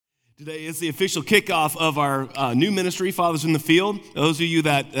Today is the official kickoff of our new ministry, Fathers in the Field. Those of you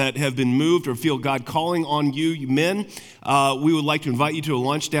that have been moved or feel God calling on you men, we would like to invite you to a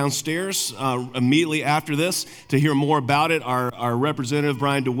lunch downstairs immediately after this to hear more about it. Our representative,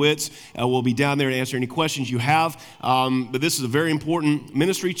 Brian DeWitts, will be down there to answer any questions you have. But this is a very important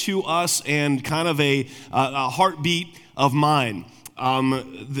ministry to us and kind of a heartbeat of mine. My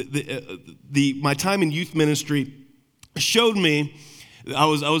time in youth ministry showed me. I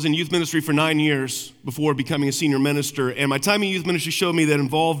was in youth ministry for 9 years before becoming a senior minister, and my time in youth ministry showed me that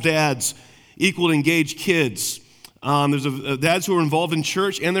involved dads equaled engaged kids. There's dads who were involved in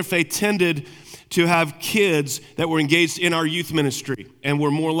church and their faith tended to have kids that were engaged in our youth ministry and were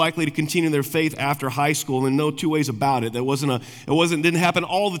more likely to continue their faith after high school, and no two ways about it. Didn't happen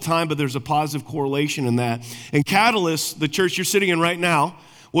all the time, but there's a positive correlation in that. And Catalyst, the church you're sitting in right now,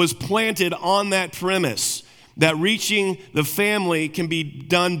 was planted on that premise that reaching the family can be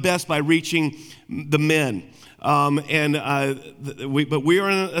done best by reaching the men. But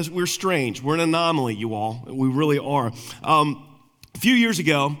we're strange. We're an anomaly, you all. We really are. A few years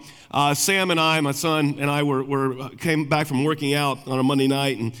ago, Sam and I, my son and I, came back from working out on a Monday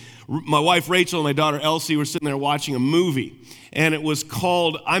night, and my wife Rachel and my daughter Elsie were sitting there watching a movie, and it was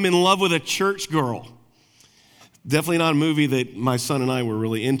called "I'm in Love with a Church Girl." Definitely not a movie that my son and I were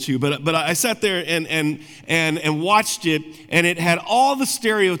really into, but I sat there and watched it, and it had all the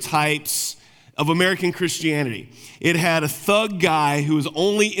stereotypes of American Christianity. It had a thug guy who was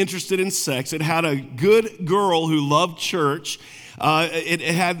only interested in sex. It had a good girl who loved church. It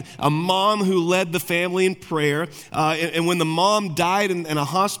had a mom who led the family in prayer. And when the mom died in a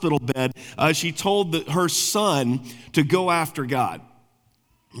hospital bed, she told her son to go after God.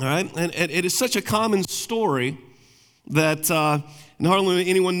 All right? And it is such a common story that hardly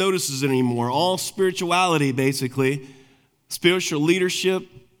anyone notices it anymore. All spirituality, basically, spiritual leadership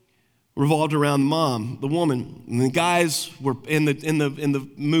revolved around mom, the woman. And the guys were in the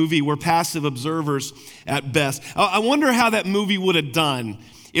movie were passive observers at best. I wonder how that movie would have done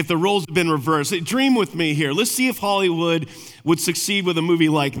if the roles had been reversed. Dream with me here. Let's see if Hollywood would succeed with a movie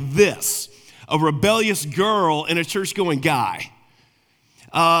like this: a rebellious girl and a church-going guy.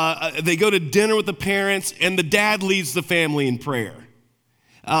 They go to dinner with the parents, and the dad leads the family in prayer.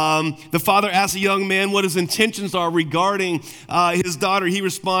 The father asks a young man what his intentions are regarding his daughter. He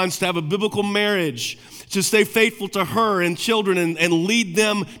responds to have a biblical marriage, to stay faithful to her and children, and lead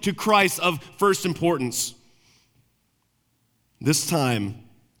them to Christ of first importance. This time,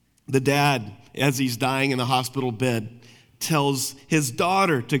 the dad, as he's dying in the hospital bed, tells his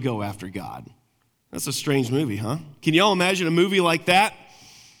daughter to go after God. That's a strange movie, huh? Can you all imagine a movie like that?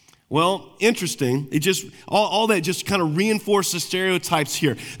 Well, interesting. It just all that just kind of reinforces stereotypes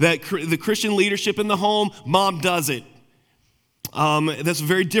here. That the Christian leadership in the home, mom does it. That's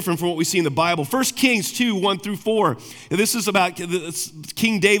very different from what we see in the Bible. 1 Kings 2, 1-4. This is about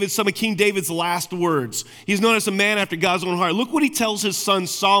King David, some of King David's last words. He's known as a man after God's own heart. Look what he tells his son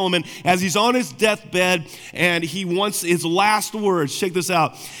Solomon as he's on his deathbed, and he wants his last words. Check this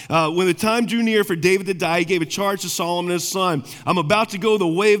out. When the time drew near for David to die, he gave a charge to Solomon his son. I'm about to go the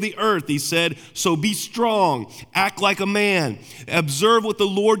way of the earth, he said, so be strong, act like a man, observe what the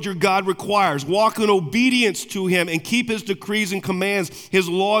Lord your God requires, walk in obedience to him, and keep his decrees and commands, his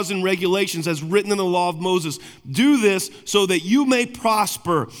laws and regulations as written in the law of Moses. Do this so that you may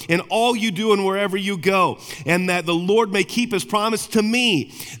prosper in all you do and wherever you go, and that the Lord may keep his promise to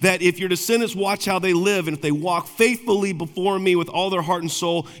me, that if your descendants watch how they live, and if they walk faithfully before me with all their heart and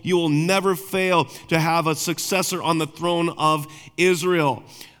soul, you will never fail to have a successor on the throne of Israel.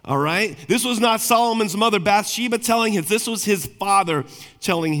 All right? This was not Solomon's mother Bathsheba telling him. This was his father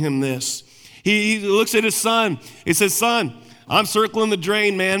telling him this. He looks at his son. He says, son, I'm circling the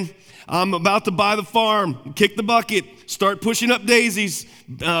drain, man. I'm about to buy the farm, kick the bucket, start pushing up daisies,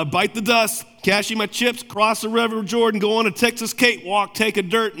 bite the dust, cashing my chips, cross the River Jordan, go on a Texas cakewalk, take a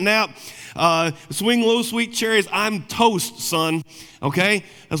dirt nap, swing low sweet cherries. I'm toast, son. Okay?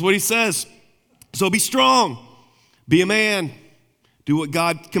 That's what he says. So be strong. Be a man. Do what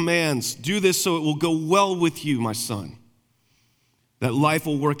God commands. Do this so it will go well with you, my son. That life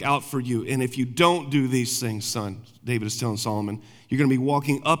will work out for you. And if you don't do these things, son, David is telling Solomon, you're going to be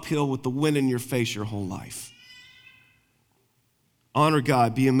walking uphill with the wind in your face your whole life. Honor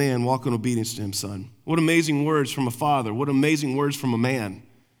God, be a man, walk in obedience to him, son. What amazing words from a father. What amazing words from a man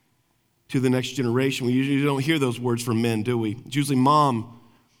to the next generation. We usually don't hear those words from men, do we? It's usually mom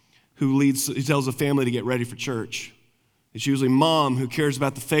who tells the family to get ready for church. It's usually mom who cares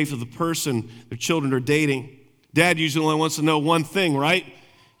about the faith of the person their children are dating. Dad usually only wants to know one thing, right?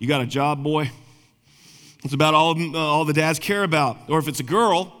 You got a job, boy? It's about all the dads care about. Or if it's a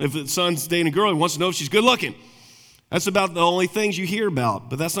girl, if the son's dating a girl, he wants to know if she's good looking. That's about the only things you hear about,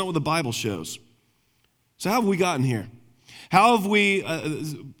 but that's not what the Bible shows. So how have we gotten here? How have we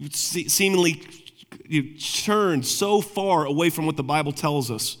seemingly turned so far away from what the Bible tells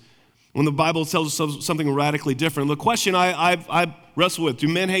us when the Bible tells us something radically different? The question I wrestle with, do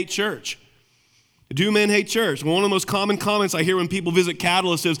men hate church? Do men hate church? One of the most common comments I hear when people visit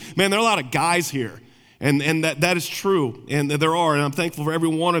Catalyst is, man, there are a lot of guys here. And that is true, and there are, and I'm thankful for every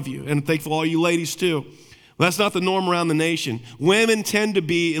one of you, and I'm thankful for all you ladies too. Well, that's not the norm around the nation. Women tend to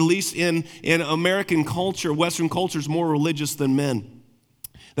be, at least in American culture, Western cultures, more religious than men.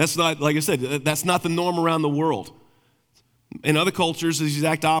 That's not, like I said, that's not the norm around the world. In other cultures, it's the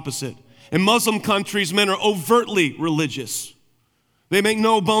exact opposite. In Muslim countries, men are overtly religious. They make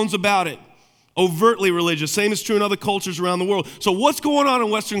no bones about it. Overtly religious. Same is true in other cultures around the world. So what's going on in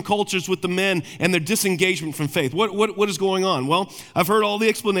Western cultures with the men and their disengagement from faith? What is going on? Well, I've heard all the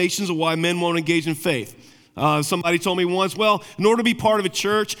explanations of why men won't engage in faith. Somebody told me once, well, in order to be part of a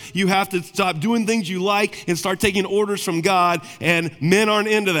church, you have to stop doing things you like and start taking orders from God, and men aren't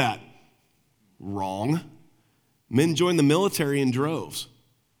into that. Wrong. Men join the military in droves.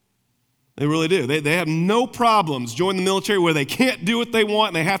 They really do. They have no problems joining the military where they can't do what they want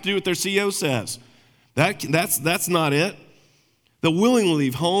and they have to do what their CEO says. That's not it. They'll willingly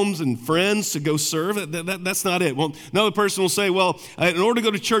leave homes and friends to go serve. That's not it. Well, another person will say, well, in order to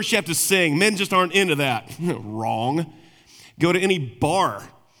go to church, you have to sing. Men just aren't into that. Wrong. Go to any bar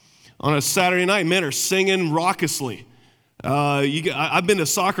on a Saturday night, men are singing raucously. I've been to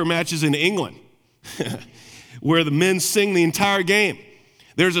soccer matches in England where the men sing the entire game.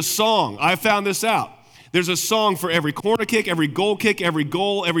 There's a song. I found this out. There's a song for every corner kick, every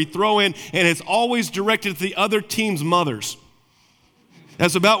goal, every throw-in, and it's always directed to the other team's mothers.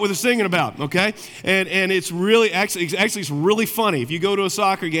 That's about what they're singing about, okay? And it's really, actually, it's really funny. If you go to a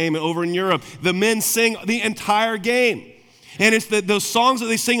soccer game over in Europe, the men sing the entire game. And it's those songs that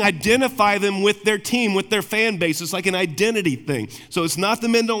they sing identify them with their team, with their fan base. It's like an identity thing. So it's not the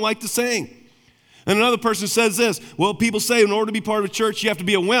men don't like to sing. And another person says this, well, people say in order to be part of a church, you have to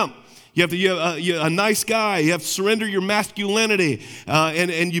be a wimp. You have to be a nice guy. You have to surrender your masculinity.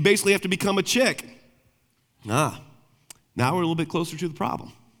 And you basically have to become a chick. Now we're a little bit closer to the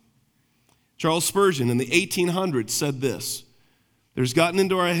problem. Charles Spurgeon in the 1800s said this, there's gotten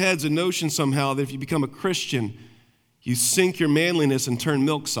into our heads a notion somehow that if you become a Christian, you sink your manliness and turn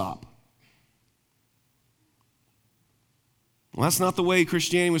milksop. Well, that's not the way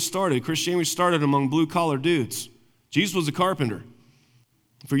Christianity was started. Christianity was started among blue-collar dudes. Jesus was a carpenter.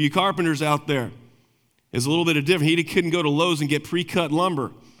 For you carpenters out there, it's a little bit of different. He couldn't go to Lowe's and get pre-cut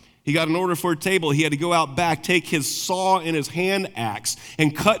lumber. He got an order for a table. He had to go out back, take his saw and his hand axe,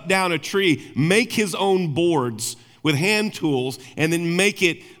 and cut down a tree, make his own boards with hand tools, and then make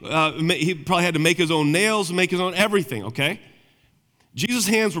it, he probably had to make his own nails, make his own everything, okay? Jesus'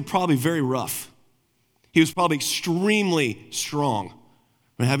 hands were probably very rough. He was probably extremely strong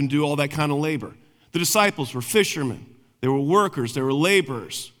from having to do all that kind of labor. The disciples were fishermen. They were workers. They were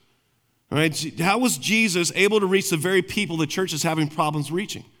laborers. All right? How was Jesus able to reach the very people the church is having problems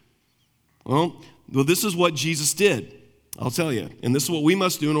reaching? Well, this is what Jesus did. I'll tell you. And this is what we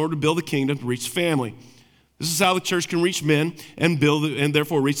must do in order to build the kingdom, to reach family. This is how the church can reach men and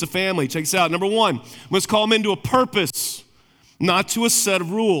therefore reach the family. Check this out. Number one, we must call men to a purpose, not to a set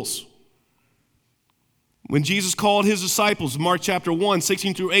of rules. When Jesus called his disciples, Mark chapter 1,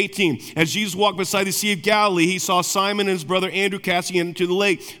 16 through 18, as Jesus walked beside the Sea of Galilee, he saw Simon and his brother Andrew casting into the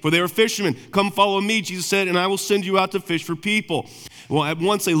lake, for they were fishermen. Come follow me, Jesus said, and I will send you out to fish for people. Well, at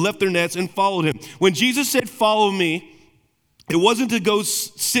once they left their nets and followed him. When Jesus said, follow me, it wasn't to go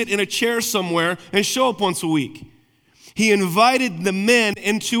sit in a chair somewhere and show up once a week. He invited the men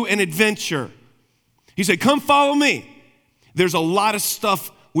into an adventure. He said, come follow me. There's a lot of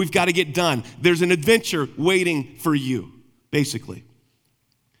stuff we've got to get done. There's an adventure waiting for you, basically.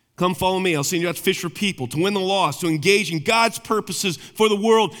 Come follow me. I'll send you out to fish for people, to win the lost, to engage in God's purposes for the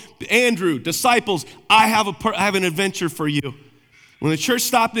world. Andrew, disciples, I have an adventure for you. When the church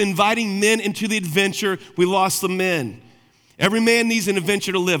stopped inviting men into the adventure, we lost the men. Every man needs an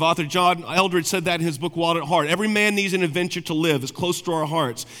adventure to live. Author John Eldredge said that in his book, Wild at Heart. Every man needs an adventure to live. It's close to our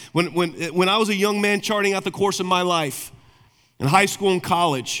hearts. When I was a young man charting out the course of my life, in high school and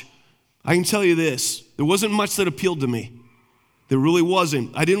college, I can tell you this, there wasn't much that appealed to me. There really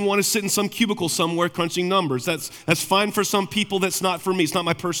wasn't. I didn't want to sit in some cubicle somewhere crunching numbers. That's fine for some people. That's not for me. It's not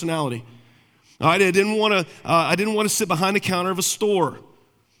my personality. I didn't want to sit behind the counter of a store.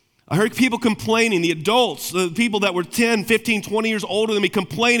 I heard people complaining, the adults, the people that were 10, 15, 20 years older than me,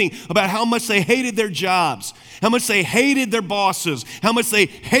 complaining about how much they hated their jobs, how much they hated their bosses, how much they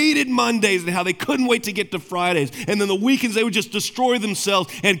hated Mondays, and how they couldn't wait to get to Fridays. And then the weekends, they would just destroy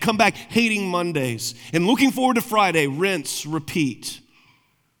themselves and come back hating Mondays and looking forward to Friday, rinse, repeat.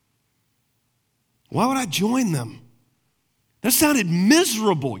 Why would I join them? That sounded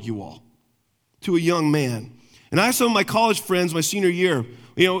miserable, you all, to a young man. And I have some of my college friends, my senior year,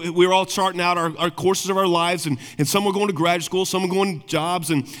 we were all charting out our courses of our lives, and some were going to graduate school, some were going to jobs,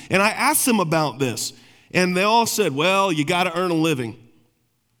 and I asked them about this, and they all said, well, you got to earn a living.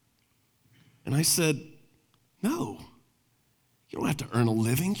 And I said, no, you don't have to earn a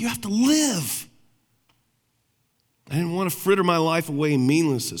living, you have to live. I didn't want to fritter my life away in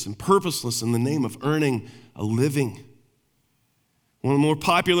meaninglessness and purposelessness in the name of earning a living. One of the more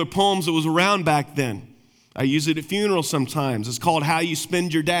popular poems that was around back then, I use it at funerals sometimes. It's called How You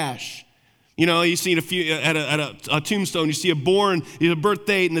Spend Your Dash. You see at a tombstone, you see a birth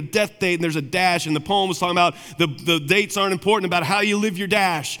date and a death date, and there's a dash, and the poem was talking about the dates aren't important, about how you live your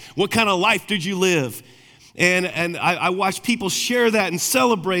dash. What kind of life did you live? And I watch people share that and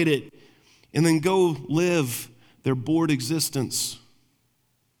celebrate it, and then go live their bored existence.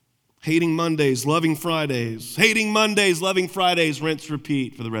 Hating Mondays, loving Fridays. Hating Mondays, loving Fridays, rinse,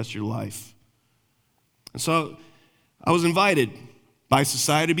 repeat for the rest of your life. And so I was invited by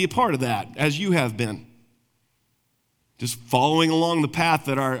society to be a part of that, as you have been. Just following along the path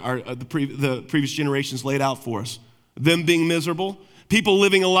that the previous generations laid out for us. Them being miserable, people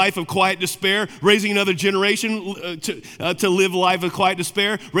living a life of quiet despair, raising another generation to live a life of quiet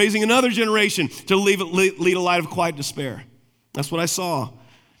despair, raising another generation to lead a life of quiet despair. That's what I saw.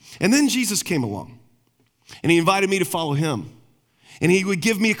 And then Jesus came along, and he invited me to follow him. And he would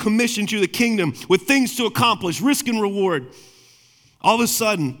give me a commission to the kingdom with things to accomplish, risk and reward. All of a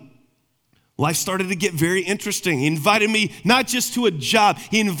sudden, life started to get very interesting. He invited me not just to a job,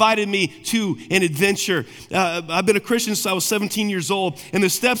 he invited me to an adventure. I've been a Christian since I was 17 years old, and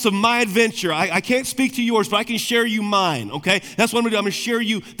the steps of my adventure, I can't speak to yours, but I can share you mine, okay? That's what I'm gonna do. I'm gonna share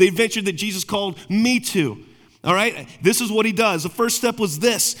you the adventure that Jesus called me to. All right, this is what he does. The first step was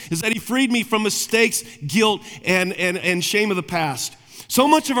this, is that he freed me from mistakes, guilt, and shame of the past. So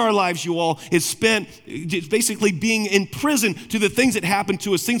much of our lives, you all, is spent basically being in prison to the things that happen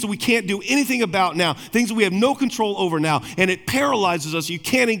to us, things that we can't do anything about now, things that we have no control over now, and it paralyzes us. You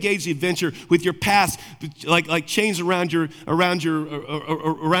can't engage the adventure with your past like chains around your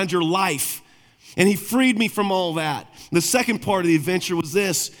life. And he freed me from all that. The second part of the adventure was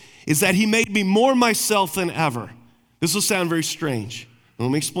this, is that he made me more myself than ever. This will sound very strange. Let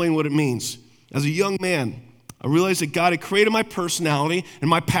me explain what it means. As a young man, I realized that God had created my personality and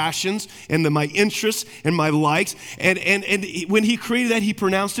my passions and my interests and my likes. And when he created that, he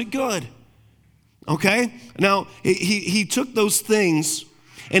pronounced it good. Okay? Now, he took those things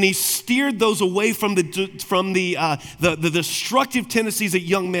and he steered those away from the destructive tendencies that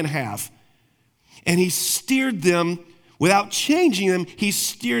young men have. And he steered them without changing them. He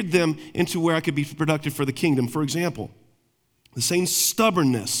steered them into where I could be productive for the kingdom. For example, the same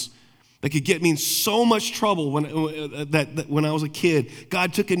stubbornness that could get me in so much trouble when I was a kid,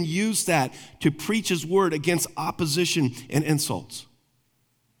 God took and used that to preach his word against opposition and insults.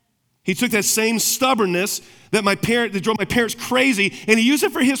 He took that same stubbornness that drove my parents crazy, and he used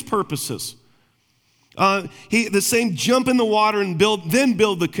it for his purposes. The same jump in the water and build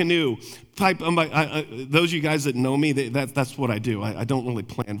the canoe type. Those of you guys that know me, that's what I do. I don't really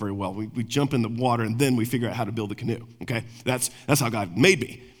plan very well. We jump in the water and then we figure out how to build a canoe. Okay, that's how God made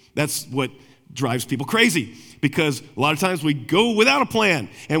me. That's what drives people crazy, because a lot of times we go without a plan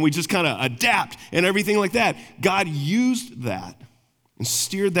and we just kind of adapt and everything like that. God used that and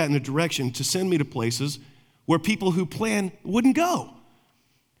steered that in a direction to send me to places where people who plan wouldn't go.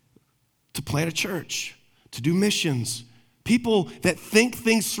 To plant a church, to do missions. People that think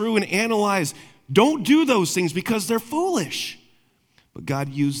things through and analyze don't do those things because they're foolish. But God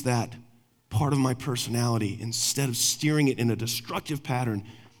used that part of my personality, instead of steering it in a destructive pattern,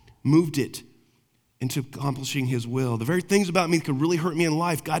 moved it into accomplishing his will. The very things about me that could really hurt me in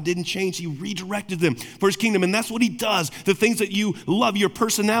life, God didn't change. He redirected them for his kingdom. And that's what he does. The things that you love, your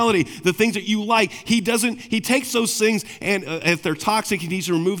personality, the things that you like, he takes those things, and if they're toxic, he needs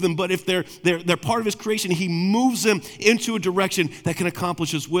to remove them. But if they're part of his creation, he moves them into a direction that can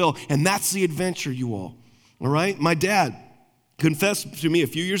accomplish his will. And that's the adventure, you all right? My dad confessed to me a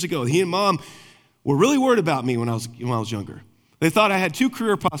few years ago, he and mom were really worried about me when I was younger. They thought I had two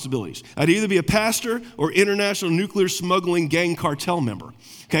career possibilities. I'd either be a pastor or international nuclear smuggling gang cartel member.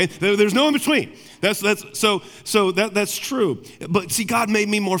 Okay, there's no in between. That's true. But see, God made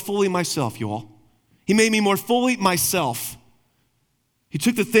me more fully myself, you all. He made me more fully myself. He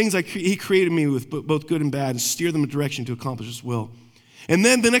took the things He created me with, both good and bad, and steered them in a direction to accomplish His will. And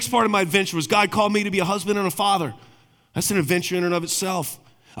then the next part of my adventure was God called me to be a husband and a father. That's an adventure in and of itself.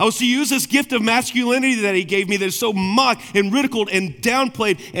 I was to use this gift of masculinity that He gave me that is so mocked and ridiculed and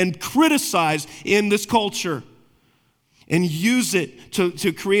downplayed and criticized in this culture, and use it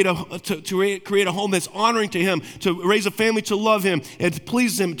to create a home that's honoring to Him, to raise a family to love Him and to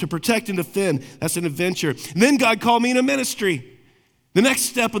please Him, to protect and defend. That's an adventure. And then God called me into ministry. The next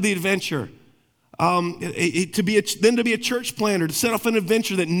step of the adventure, to be a church planter, to set off an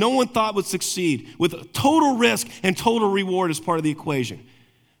adventure that no one thought would succeed, with total risk and total reward as part of the equation.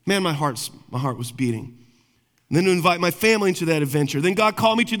 Man, my heart was beating. And then to invite my family into that adventure. Then God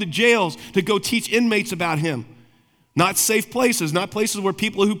called me to the jails to go teach inmates about Him. Not safe places, not places where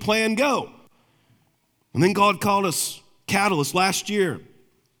people who plan go. And then God called us Catalyst last year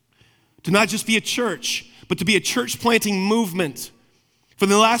to not just be a church, but to be a church planting movement. For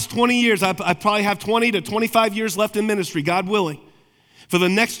the last 20 years, I probably have 20 to 25 years left in ministry, God willing. For the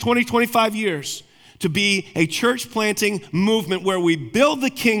next 20, 25 years, to be a church planting movement where we build the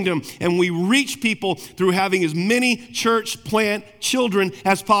kingdom and we reach people through having as many church plant children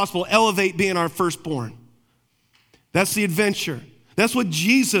as possible. Elevate being our firstborn. That's the adventure. That's what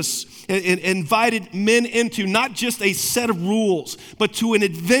Jesus invited men into, not just a set of rules, but to an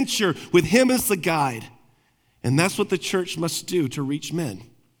adventure with Him as the guide. And that's what the church must do to reach men.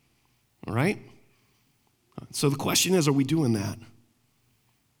 All right? So the question is, are we doing that?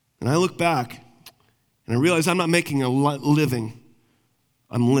 And I look back and I realize I'm not making a living.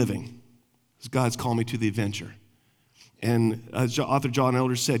 I'm living. Because God's called me to the adventure. And as author John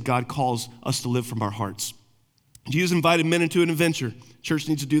Elder said, God calls us to live from our hearts. Jesus invited men into an adventure. Church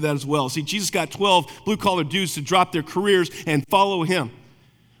needs to do that as well. See, Jesus got 12 blue-collar dudes to drop their careers and follow Him.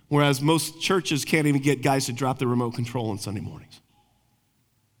 Whereas most churches can't even get guys to drop their remote control on Sunday mornings.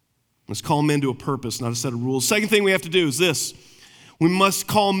 Let's call men to a purpose, not a set of rules. Second thing we have to do is this. We must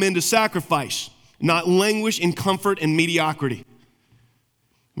call men to sacrifice, not languish in comfort and mediocrity.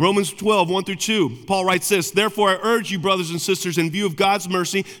 Romans 12, 1-2, Paul writes this, "Therefore I urge you, brothers and sisters, in view of God's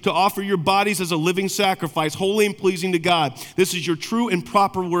mercy, to offer your bodies as a living sacrifice, holy and pleasing to God. This is your true and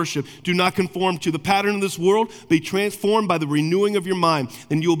proper worship. Do not conform to the pattern of this world. Be transformed by the renewing of your mind.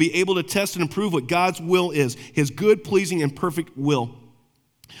 Then you will be able to test and approve what God's will is, His good, pleasing, and perfect will."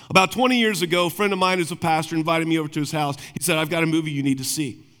 About 20 years ago, a friend of mine who's a pastor invited me over to his house. He said, "I've got a movie you need to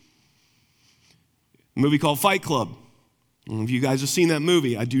see." A movie called Fight Club. I don't know if you guys have seen that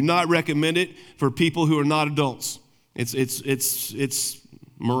movie. I do not recommend it for people who are not adults. It's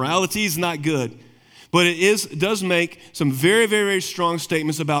morality is not good. But it does make some very, very, very strong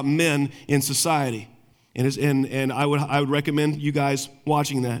statements about men in society. And I would recommend you guys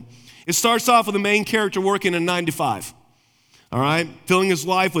watching that. It starts off with the main character working a 9 to 5. All right? Filling his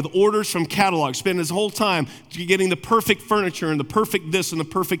life with orders from catalogs, spending his whole time getting the perfect furniture and the perfect this and the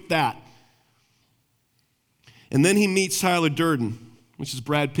perfect that. And then he meets Tyler Durden, which is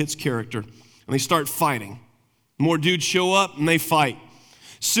Brad Pitt's character, and they start fighting. More dudes show up and they fight.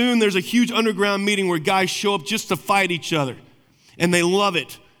 Soon there's a huge underground meeting where guys show up just to fight each other, and they love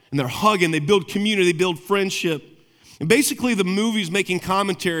it, and they're hugging, they build community, they build friendship. And basically the movie's making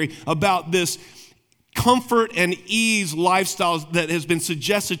commentary about this comfort and ease lifestyle that has been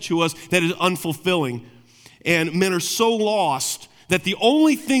suggested to us that is unfulfilling. And men are so lost that the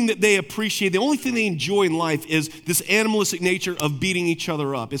only thing that they appreciate, the only thing they enjoy in life is this animalistic nature of beating each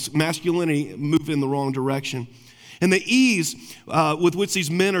other up. It's masculinity moved in the wrong direction. And the ease with which these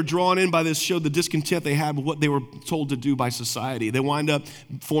men are drawn in by this showed the discontent they had with what they were told to do by society. They wind up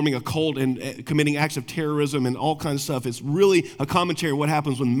forming a cult and committing acts of terrorism and all kinds of stuff. It's really a commentary on what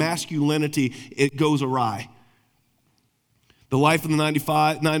happens when masculinity, it goes awry. The life of the 9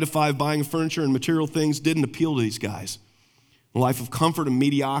 to 5 buying furniture and material things didn't appeal to these guys. A life of comfort and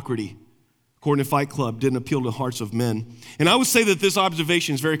mediocrity, according to Fight Club, didn't appeal to the hearts of men. And I would say that this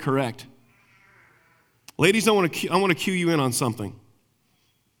observation is very correct. Ladies, I want to cue you in on something.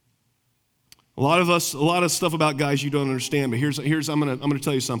 A lot of stuff about guys you don't understand, but I'm going to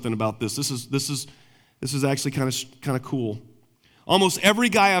tell you something about this. This is actually kind of cool. Almost every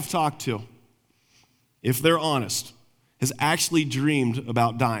guy I've talked to, if they're honest, has actually dreamed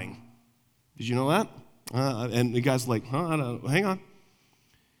about dying. Did you know that? And the guy's like, I don't know, hang on.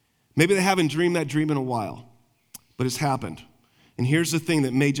 Maybe they haven't dreamed that dream in a while, but it's happened. And here's the thing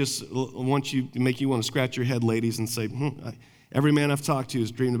that may just make you want to scratch your head, ladies, and say, Every man I've talked to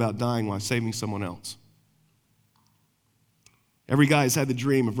has dreamed about dying while saving someone else. Every guy has had the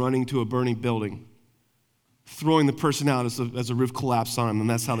dream of running to a burning building, throwing the person out as the roof collapsed on him, and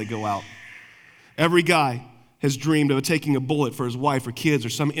that's how they go out. Every guy has dreamed of taking a bullet for his wife or kids or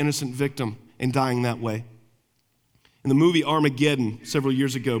some innocent victim and dying that way. In the movie Armageddon several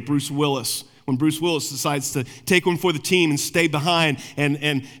years ago, when Bruce Willis decides to take one for the team and stay behind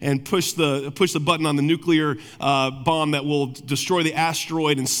and push the button on the nuclear bomb that will destroy the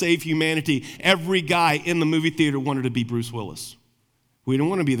asteroid and save humanity, every guy in the movie theater wanted to be Bruce Willis. We didn't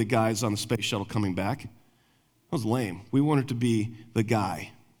want to be the guys on the space shuttle coming back. That was lame. We wanted to be the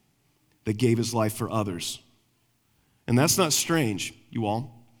guy that gave his life for others. And that's not strange, you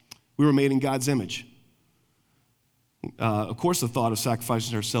all. We were made in God's image. Of course, the thought of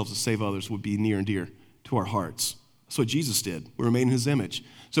sacrificing ourselves to save others would be near and dear to our hearts. That's what Jesus did. We were made in his image.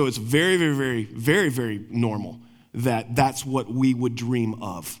 So it's very, very, very, very, very normal that that's what we would dream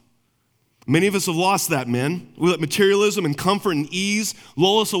of. Many of us have lost that, men. We let materialism and comfort and ease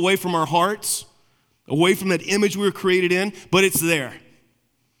lull us away from our hearts, away from that image we were created in, but it's there.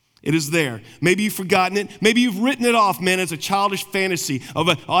 It is there. Maybe you've forgotten it. Maybe you've written it off, man, as a childish fantasy of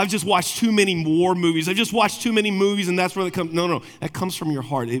I've just watched too many war movies. I've just watched too many movies, and that's where it comes. No. That comes from your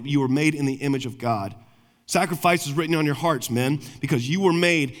heart. You were made in the image of God. Sacrifice is written on your hearts, men, because you were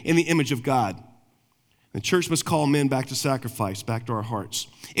made in the image of God. The church must call men back to sacrifice, back to our hearts.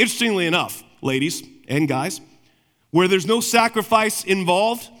 Interestingly enough, ladies and guys, where there's no sacrifice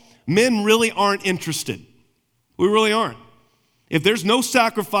involved, men really aren't interested. We really aren't. If there's no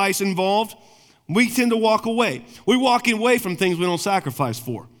sacrifice involved, we tend to walk away. We're walking away from things we don't sacrifice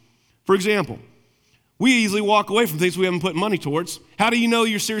for. For example, we easily walk away from things we haven't put money towards. How do you know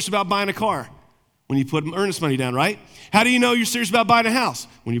you're serious about buying a car? When you put earnest money down, right? How do you know you're serious about buying a house?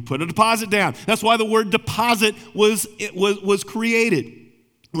 When you put a deposit down. That's why the word deposit was created.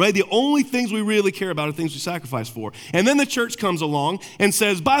 Right? The only things we really care about are things we sacrifice for. And then the church comes along and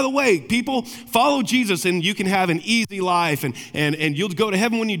says, by the way, people, follow Jesus and you can have an easy life and you'll go to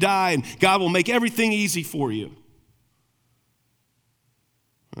heaven when you die and God will make everything easy for you.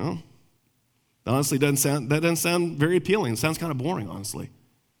 Well, honestly, that doesn't sound very appealing. It sounds kind of boring, honestly.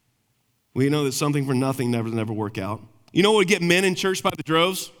 We know that something for nothing never work out. You know what would get men in church by the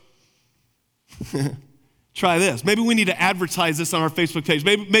droves? Try this. Maybe we need to advertise this on our Facebook page.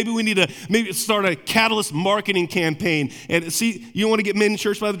 Maybe we need to start a catalyst marketing campaign. And see, you want to get men in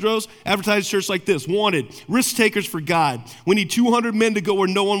church by the droves? Advertise church like this. Wanted, risk takers for God. We need 200 men to go where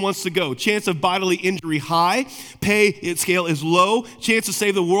no one wants to go. Chance of bodily injury high. Pay scale is low. Chance to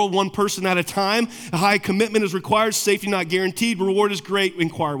save the world one person at a time. A high commitment is required. Safety not guaranteed. Reward is great.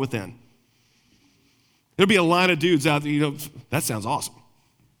 Inquire within. There'll be a line of dudes out there, that sounds awesome.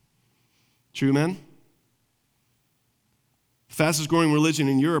 True, men? The fastest growing religion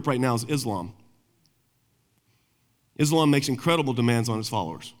in Europe right now is Islam. Islam makes incredible demands on its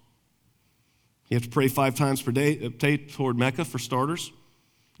followers. You have to pray 5 times per day toward Mecca, for starters.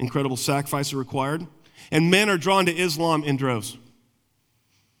 Incredible sacrifices are required. And men are drawn to Islam in droves.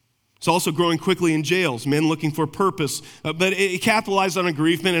 It's also growing quickly in jails, men looking for purpose. But it capitalized on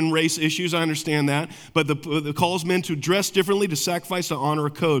aggrievement and race issues, I understand that. But the calls men to dress differently, to sacrifice, to honor a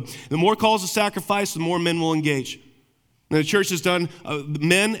code. The more calls to sacrifice, the more men will engage. And the church has done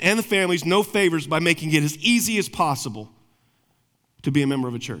men and the families no favors by making it as easy as possible to be a member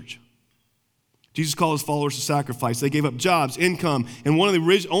of a church. Jesus called his followers to sacrifice. They gave up jobs, income, and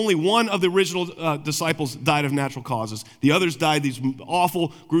only one of the original disciples died of natural causes. The others died these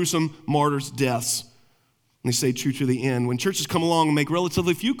awful, gruesome martyrs' deaths. And they stayed true to the end. When churches come along and make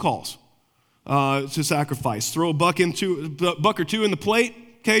relatively few calls to sacrifice, throw a buck or two in the plate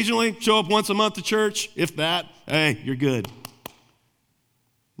occasionally, show up once a month to church, if that, hey, you're good.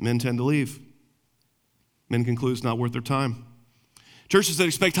 Men tend to leave. Men conclude it's not worth their time. Churches that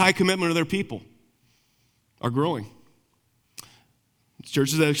expect high commitment of their people are growing.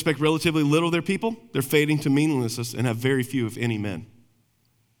 Churches that expect relatively little of their people, they're fading to meaninglessness and have very few, if any, men.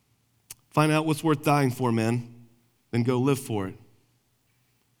 Find out what's worth dying for, men, then go live for it.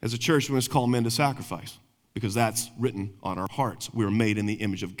 As a church, we must call men to sacrifice because that's written on our hearts. We are made in the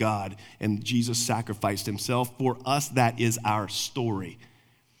image of God, and Jesus sacrificed himself for us. That is our story.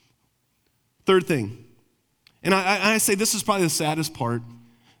 Third thing, and I say this is probably the saddest part.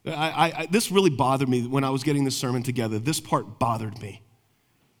 This really bothered me when I was getting this sermon together. This part bothered me.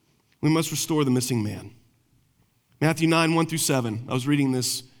 We must restore the missing man. Matthew 9, 1-7. I was reading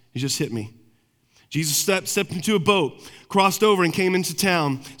this. It just hit me. Jesus stepped into a boat, crossed over, and came into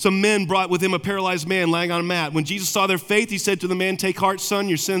town. Some men brought with him a paralyzed man lying on a mat. When Jesus saw their faith, he said to the man, "Take heart, son,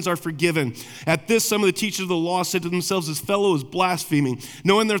 your sins are forgiven." At this, some of the teachers of the law said to themselves, "This fellow is blaspheming."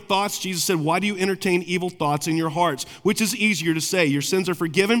 Knowing their thoughts, Jesus said, "Why do you entertain evil thoughts in your hearts? Which is easier to say, 'Your sins are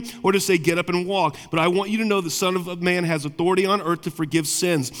forgiven,' or to say, 'Get up and walk'? But I want you to know the Son of Man has authority on earth to forgive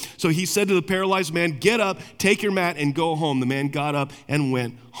sins." So he said to the paralyzed man, "Get up, take your mat, and go home." The man got up and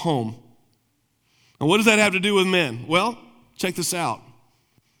went home. Now, what does that have to do with men? Well, check this out.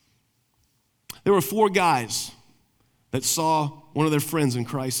 There were 4 guys that saw one of their friends in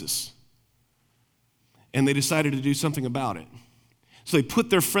crisis, and they decided to do something about it. So they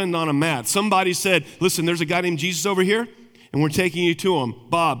put their friend on a mat. Somebody said, "Listen, there's a guy named Jesus over here, and we're taking you to him.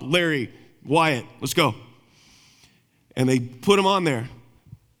 Bob, Larry, Wyatt, let's go." And they put him on there,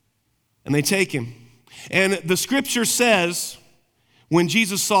 and they take him. And the scripture says, when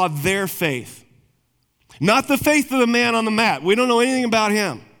Jesus saw their faith, not the faith of the man on the mat. We don't know anything about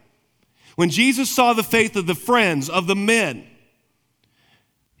him. When Jesus saw the faith of the friends, of the men,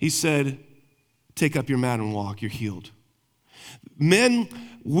 he said, "Take up your mat and walk, you're healed." Men,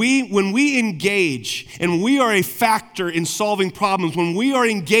 when we engage and we are a factor in solving problems, when we are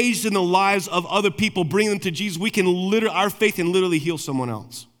engaged in the lives of other people, bring them to Jesus, our faith can literally heal someone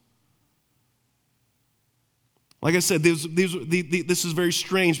else. Like I said, this is very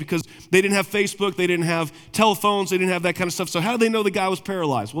strange because they didn't have Facebook, they didn't have telephones, they didn't have that kind of stuff. So how did they know the guy was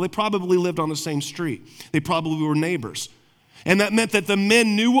paralyzed? Well, they probably lived on the same street. They probably were neighbors. And that meant that the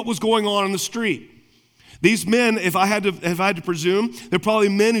men knew what was going on the street. These men, if I had to presume, they're probably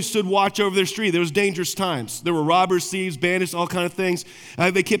men who stood watch over their street. There was dangerous times. There were robbers, thieves, bandits, all kind of things.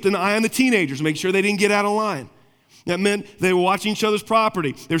 They kept an eye on the teenagers to make sure they didn't get out of line. That meant they were watching each other's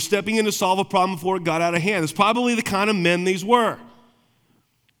property. They were stepping in to solve a problem before it got out of hand. It's probably the kind of men these were.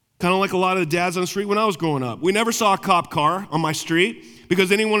 Kind of like a lot of the dads on the street when I was growing up. We never saw a cop car on my street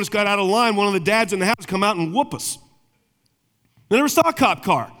because anyone who's got out of line, one of the dads in the house would come out and whoop us. We never saw a cop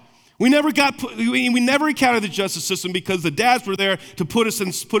car. We never encountered the justice system because the dads were there to put us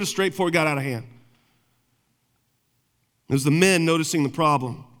straight before it got out of hand. It was the men noticing the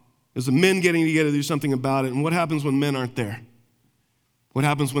problem. It was the men getting together to do something about it. And what happens when men aren't there? What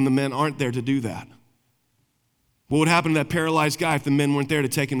happens when the men aren't there to do that? What would happen to that paralyzed guy if the men weren't there to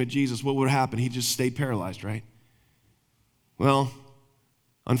take him to Jesus? What would happen? He just stayed paralyzed, right? Well,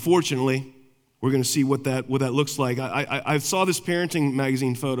 unfortunately, we're going to see what that looks like. I saw this parenting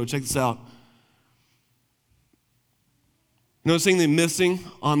magazine photo. Check this out. Noticing the missing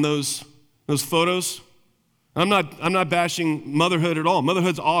on those photos? I'm not bashing motherhood at all.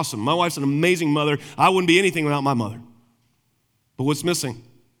 Motherhood's awesome. My wife's an amazing mother. I wouldn't be anything without my mother. But what's missing?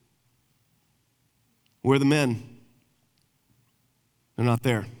 Where are the men? They're not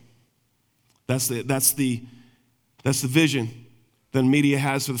there. That's the vision that media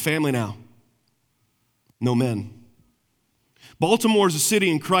has for the family now. No men. Baltimore is a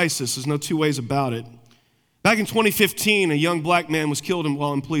city in crisis. There's no two ways about it. Back in 2015, a young black man was killed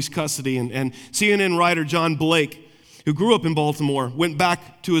while in police custody, and CNN writer John Blake, who grew up in Baltimore, went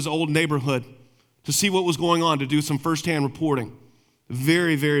back to his old neighborhood to see what was going on, to do some firsthand reporting. A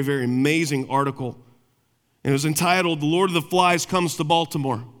very, very, very amazing article. And it was entitled, "The Lord of the Flies Comes to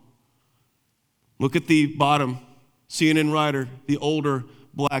Baltimore." Look at the bottom. CNN writer, the older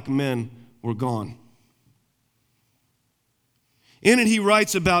black men were gone. In it, he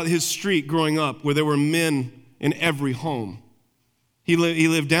writes about his street growing up where there were men in every home. He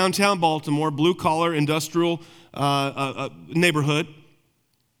lived downtown Baltimore, blue-collar industrial neighborhood.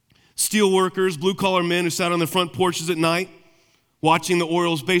 Steel workers, blue-collar men who sat on their front porches at night watching the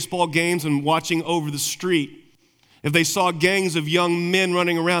Orioles baseball games and watching over the street. If they saw gangs of young men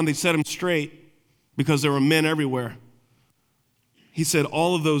running around, they'd set them straight because there were men everywhere. He said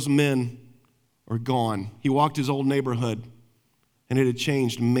all of those men are gone. He walked his old neighborhood, and it had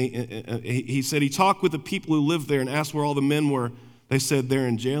changed. He said he talked with the people who lived there and asked where all the men were. They said they're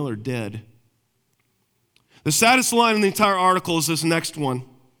in jail or dead. The saddest line in the entire article is this next one,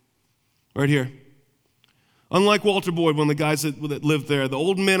 right here. Unlike Walter Boyd, one of the guys that lived there, the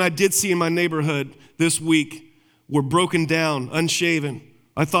old men I did see in my neighborhood this week were broken down, unshaven.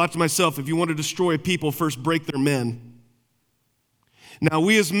 I thought to myself, if you want to destroy a people, first break their men. Now,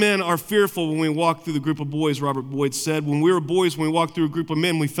 we as men are fearful when we walk through the group of boys, Robert Boyd said. When we were boys, when we walked through a group of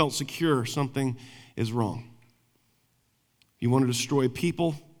men, we felt secure. Something is wrong. You want to destroy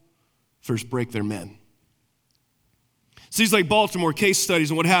people, first break their men. Cities like Baltimore, case studies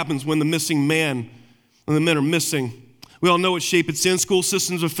on what happens when the men are missing. We all know what shape it's in. School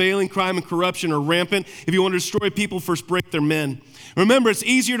systems are failing. Crime and corruption are rampant. If you want to destroy people, first break their men. Remember, it's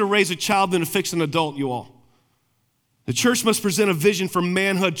easier to raise a child than to fix an adult, you all. The church must present a vision for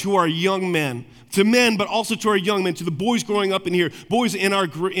manhood to our young men, to men, but also to our young men, to the boys growing up in here, boys in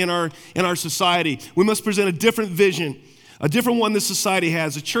our society. We must present a different vision, a different one this society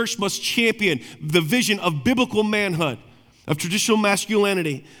has. The church must champion the vision of biblical manhood, of traditional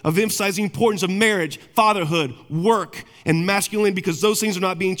masculinity, of emphasizing the importance of marriage, fatherhood, work, and masculinity, because those things are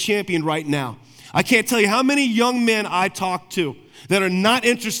not being championed right now. I can't tell you how many young men I talk to that are not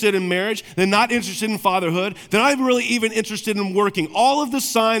interested in marriage, they're not interested in fatherhood, they're not really even interested in working. All of the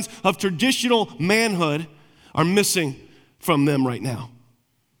signs of traditional manhood are missing from them right now.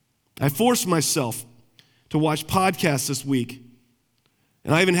 I forced myself to watch podcasts this week,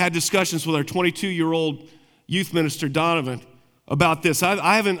 and I even had discussions with our 22-year-old youth minister, Donovan, about this.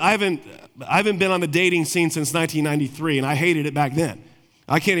 I haven't been on the dating scene since 1993, and I hated it back then.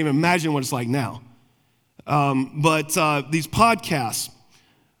 I can't even imagine what it's like now. But these podcasts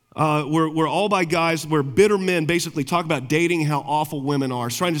were all by guys where bitter men basically talk about dating, how awful women are,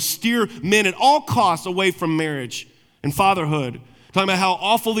 trying to steer men at all costs away from marriage and fatherhood, talking about how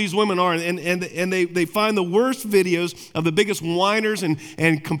awful these women are. And they find the worst videos of the biggest whiners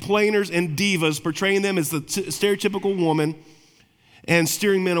and complainers and divas, portraying them as the stereotypical woman and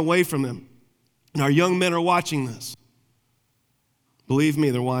steering men away from them. And our young men are watching this. Believe me,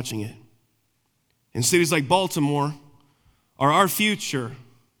 they're watching it. And cities like Baltimore are our future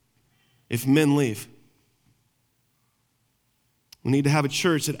if men leave. We need to have a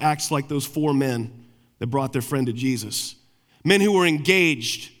church that acts like those 4 men that brought their friend to Jesus. Men who were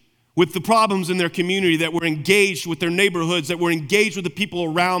engaged with the problems in their community, that were engaged with their neighborhoods, that were engaged with the people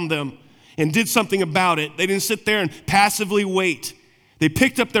around them and did something about it. They didn't sit there and passively wait. They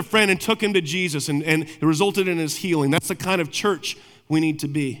picked up their friend and took him to Jesus, and it resulted in his healing. That's the kind of church we need to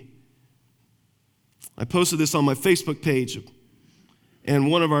be. I posted this on my Facebook page, and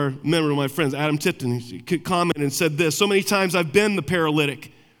one of my friends, Adam Tipton, he commented and said this: so many times I've been the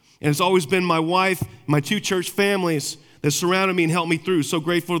paralytic, and it's always been my wife, my 2 church families that surrounded me and helped me through. So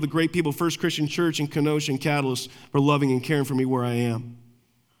grateful to the great people, First Christian Church and Kenosha and Catalyst, for loving and caring for me where I am.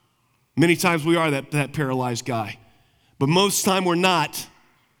 Many times we are that paralyzed guy, but most of the time we're not.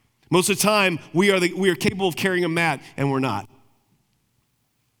 Most of the time we are capable of carrying a mat, and we're not.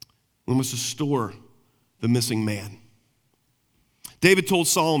 We must restore the missing man. David told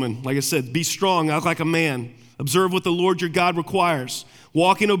Solomon, like I said, be strong, act like a man. Observe what the Lord your God requires.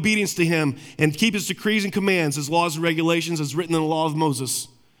 Walk in obedience to him and keep his decrees and commands, his laws and regulations as written in the law of Moses.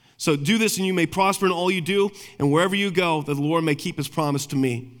 So do this and you may prosper in all you do, and wherever you go, that the Lord may keep his promise to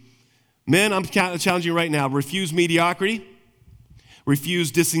me. Men, I'm challenging you right now. Refuse mediocrity.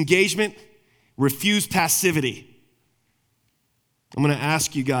 Refuse disengagement. Refuse passivity. I'm going to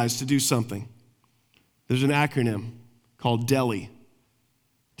ask you guys to do something. There's an acronym called DELI,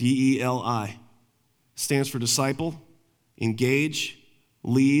 D-E-L-I. Stands for disciple, engage,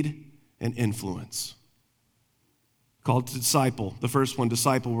 lead, and influence. Called to disciple. The first one,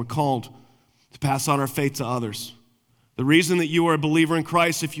 disciple. We're called to pass on our faith to others. The reason that you are a believer in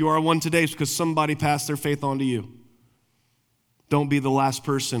Christ, if you are one today, is because somebody passed their faith on to you. Don't be the last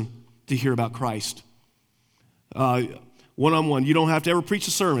person to hear about Christ. One-on-one, you don't have to ever preach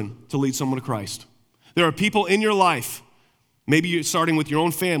a sermon to lead someone to Christ. There are people in your life, maybe you're starting with your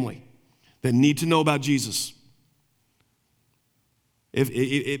own family, that need to know about Jesus. If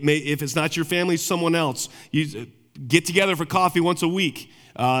it's not your family, it's someone else. You get together for coffee once a week.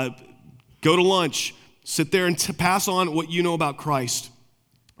 Go to lunch. Sit there and pass on what you know about Christ.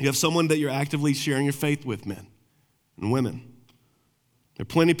 You have someone that you're actively sharing your faith with, men and women. There are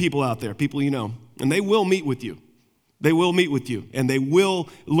plenty of people out there, people you know, and they will meet with you. They will meet with you, and they will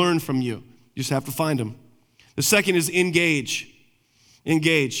learn from you. You just have to find them. The second is engage.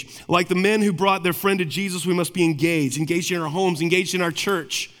 Engage. Like the men who brought their friend to Jesus, we must be engaged. Engaged in our homes, engaged in our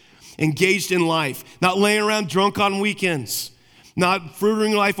church, engaged in life. Not laying around drunk on weekends. Not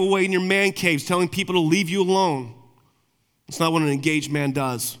frittering life away in your man caves, telling people to leave you alone. It's not what an engaged man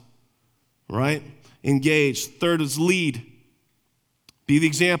does, right? Engage. Third is lead. Be the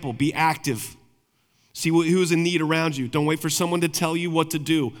example. Be active. See who is in need around you. Don't wait for someone to tell you what to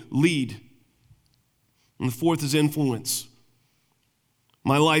do. Lead. And the fourth is influence.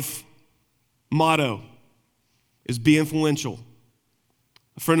 My life motto is be influential.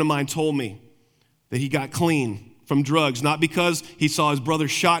 A friend of mine told me that he got clean from drugs, not because he saw his brother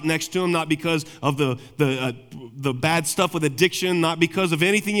shot next to him, not because of the bad stuff with addiction, not because of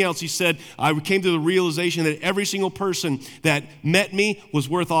anything else. He said, I came to the realization that every single person that met me was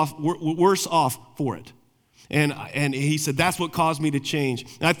worse off for it. And he said, that's what caused me to change.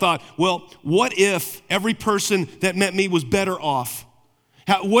 And I thought, well, what if every person that met me was better off?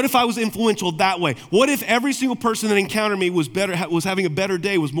 What if I was influential that way? What if every single person that encountered me was better, was having a better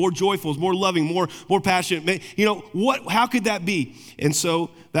day, was more joyful, was more loving, more passionate? How could that be? And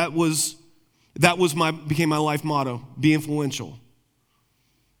so that became my life motto, be influential.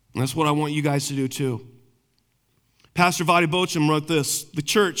 And that's what I want you guys to do too. Pastor Vadi Bochum wrote this: the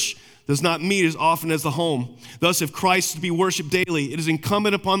church does not meet as often as the home. Thus, if Christ is to be worshiped daily, it is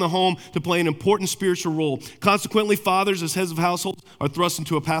incumbent upon the home to play an important spiritual role. Consequently, fathers as heads of households are thrust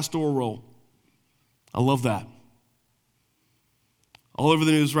into a pastoral role. I love that. All over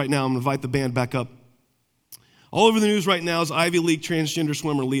the news right now, I'm going to invite the band back up. All over the news right now is Ivy League transgender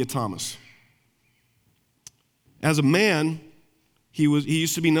swimmer Leah Thomas. As a man, he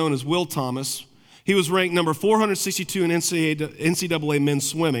used to be known as Will Thomas. He was ranked number 462 in NCAA men's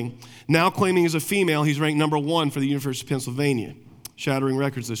swimming. Now claiming as a female, he's ranked number 1 for the University of Pennsylvania, shattering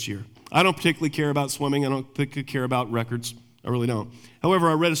records this year. I don't particularly care about swimming. I don't particularly care about records. I really don't. However,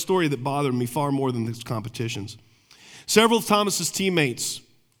 I read a story that bothered me far more than these competitions. Several of Thomas's teammates,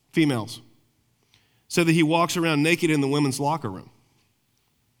 females, said that he walks around naked in the women's locker room.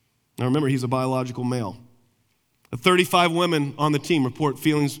 Now remember, he's a biological male. 35 women on the team report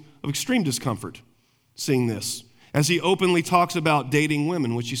feelings of extreme discomfort seeing this, as he openly talks about dating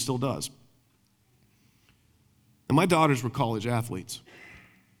women, which he still does. And my daughters were college athletes.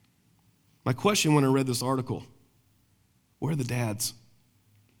 My question when I read this article, where are the dads?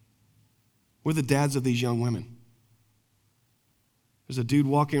 Where are the dads of these young women? There's a dude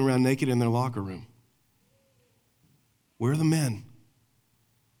walking around naked in their locker room. Where are the men?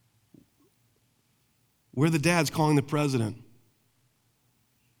 Where are the dads calling the president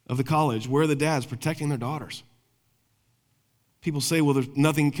of the college? Where are the dads protecting their daughters? People say, well,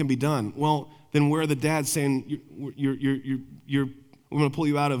 nothing can be done. Well, then where are the dads saying, we're going to pull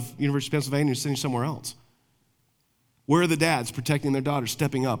you out of University of Pennsylvania and send you somewhere else? Where are the dads protecting their daughters,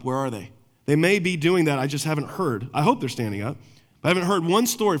 stepping up? Where are they? They may be doing that. I just haven't heard. I hope they're standing up. But I haven't heard one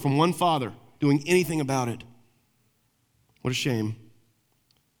story from one father doing anything about it. What a shame.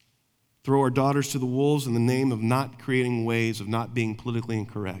 Throw our daughters to the wolves in the name of not creating waves, of not being politically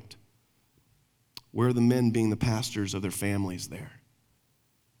incorrect. Where are the men being the pastors of their families there?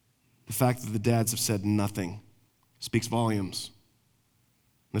 The fact that the dads have said nothing speaks volumes.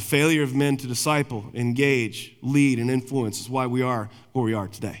 The failure of men to disciple, engage, lead, and influence is why we are where we are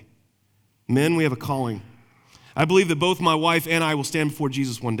today. Men, we have a calling. I believe that both my wife and I will stand before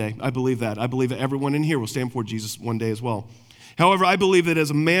Jesus one day. I believe that. I believe that everyone in here will stand before Jesus one day as well. However, I believe that as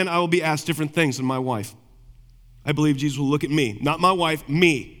a man, I will be asked different things than my wife. I believe Jesus will look at me, not my wife,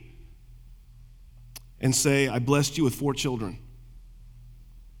 me, and say, I blessed you with 4 children.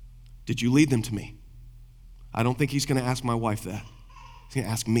 Did you lead them to me? I don't think he's going to ask my wife that. He's going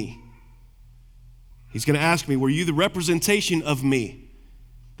to ask me. He's going to ask me, were you the representation of me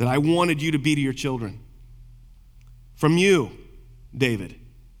that I wanted you to be to your children? From you, David,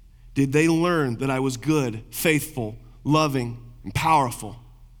 did they learn that I was good, faithful, loving, and powerful?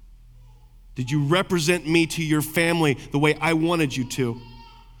 Did you represent me to your family the way I wanted you to?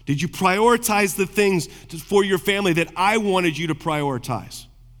 Did you prioritize the things for your family that I wanted you to prioritize?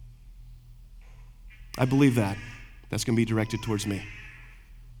 I believe that. That's going to be directed towards me.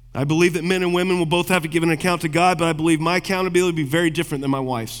 I believe that men and women will both have to give an account to God, but I believe my accountability will be very different than my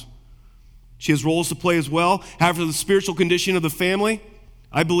wife's. She has roles to play as well. However, the spiritual condition of the family,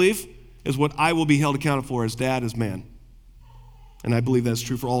 I believe, is what I will be held accountable for as dad, as man. And I believe that's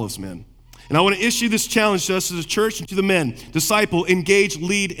true for all of us men. And I want to issue this challenge to us as a church and to the men. Disciple, engage,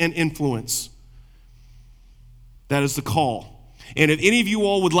 lead, and influence. That is the call. And if any of you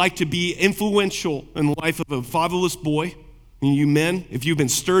all would like to be influential in the life of a fatherless boy, and you men, if you've been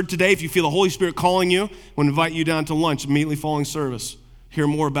stirred today, if you feel the Holy Spirit calling you, I want to invite you down to lunch immediately following service. Hear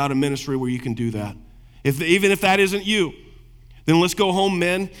more about a ministry where you can do that. Even if that isn't you, then let's go home,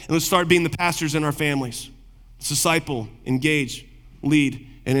 men, and let's start being the pastors in our families. Let's disciple, engage, lead,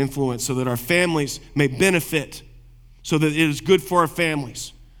 and influence so that our families may benefit, so that it is good for our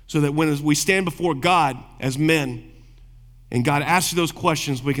families, so that when we stand before God as men and God asks you those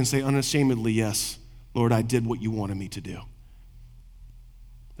questions, we can say unashamedly, yes, Lord, I did what you wanted me to do.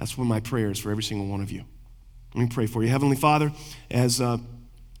 That's what my prayer is for every single one of you. Let me pray for you. Heavenly Father, as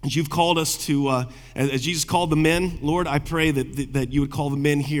you've called us to, as Jesus called the men, Lord, I pray that you would call the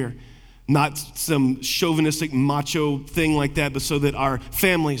men here, not some chauvinistic macho thing like that, but so that our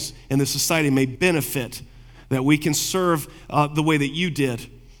families and the society may benefit, that we can serve the way that you did,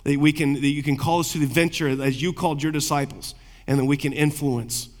 that you can call us to the venture as you called your disciples, and that we can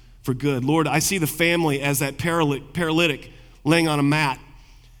influence for good. Lord, I see the family as that paralytic laying on a mat.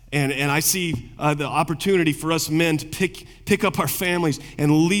 And I see the opportunity for us men to pick up our families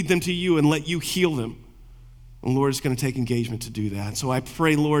and lead them to you and let you heal them. And Lord, it's going to take engagement to do that. So I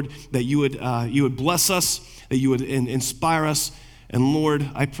pray, Lord, that you would bless us, that you would inspire us. And Lord,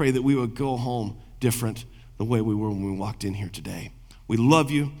 I pray that we would go home different the way we were when we walked in here today. We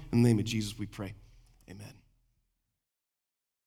love you. In the name of Jesus, we pray. Amen.